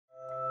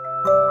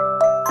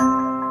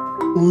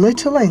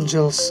Little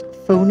Angels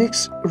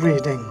Phonics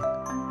Reading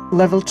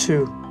Level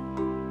 2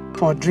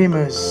 for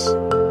Dreamers.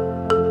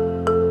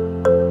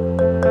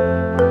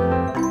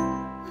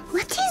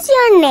 What is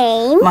your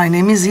name? My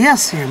name is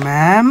Yeasir,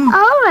 ma'am.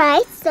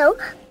 Alright, so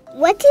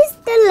what is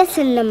the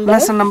lesson number?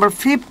 Lesson number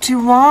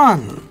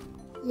 51.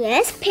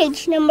 Yes,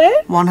 page number?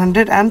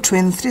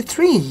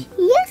 123.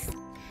 Yes.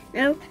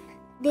 Now,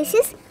 this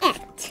is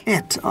it.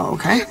 It, oh,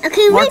 okay.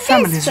 Okay, what read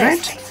family this is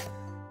first. right?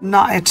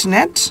 Na it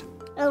net.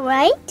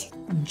 Alright.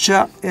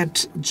 Ja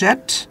it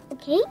jet.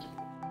 Okay.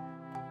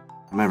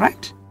 Am I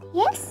right?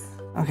 Yes.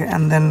 Okay,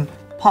 and then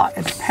pa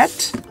it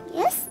pet.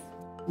 Yes.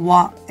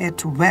 Wa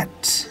it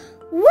wet.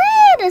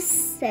 Wait a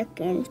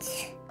second.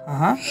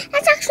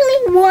 That's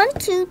actually 1,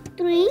 2,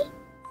 3,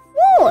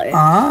 4.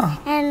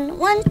 Ah. And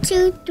 1,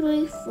 2,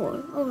 3,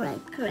 4.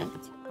 Alright,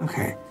 correct.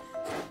 Okay.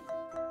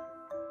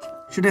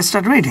 Should I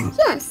start reading?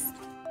 Yes.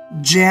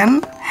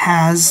 Jen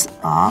has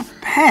a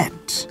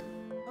pet.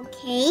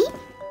 Okay.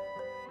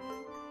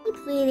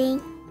 Keep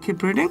reading.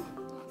 Keep reading?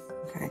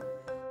 Okay.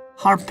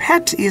 Her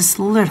pet is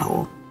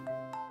little.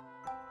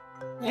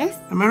 Yes.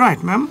 Am I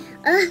right, ma'am?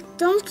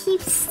 Don't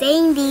keep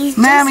saying these.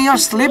 Ma'am, Just you're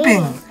keep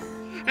sleeping. reading.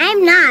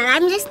 I'm not.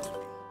 I'm just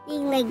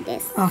being like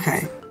this.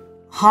 Okay.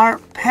 Her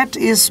pet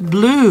is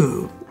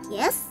blue.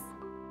 Yes.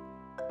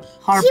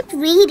 Her Keep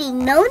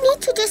reading. No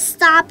need to just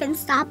stop and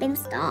stop and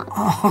stop.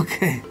 Oh,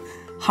 okay.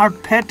 Her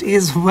pet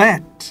is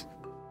wet.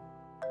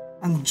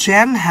 And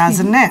Jen has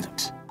a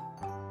net.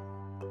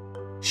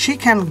 She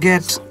can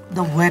get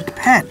the wet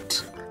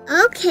pet.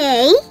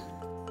 Okay.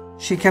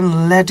 She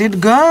can let it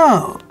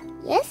go.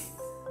 Yes.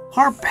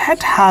 Her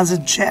pet has a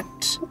jet.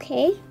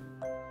 Okay.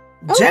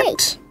 Jet.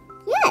 Alright.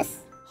 Yes.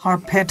 Her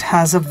pet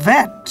has a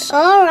vet.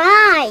 All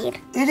right.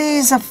 It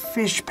is a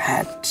fish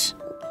pet.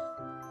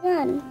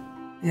 Done.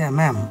 Yeah,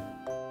 ma'am.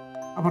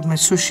 How about my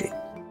sushi?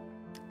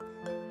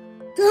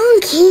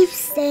 Don't keep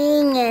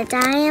saying it.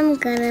 I am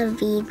gonna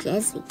be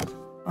busy.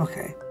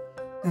 Okay.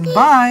 Then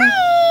bye.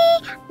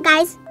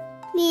 Guys,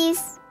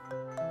 please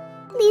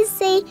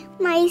say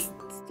my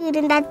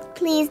student that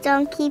please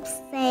don't keep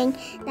saying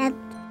that.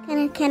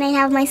 Can I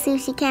have my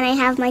sushi? Can I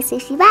have my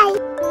sushi? Bye.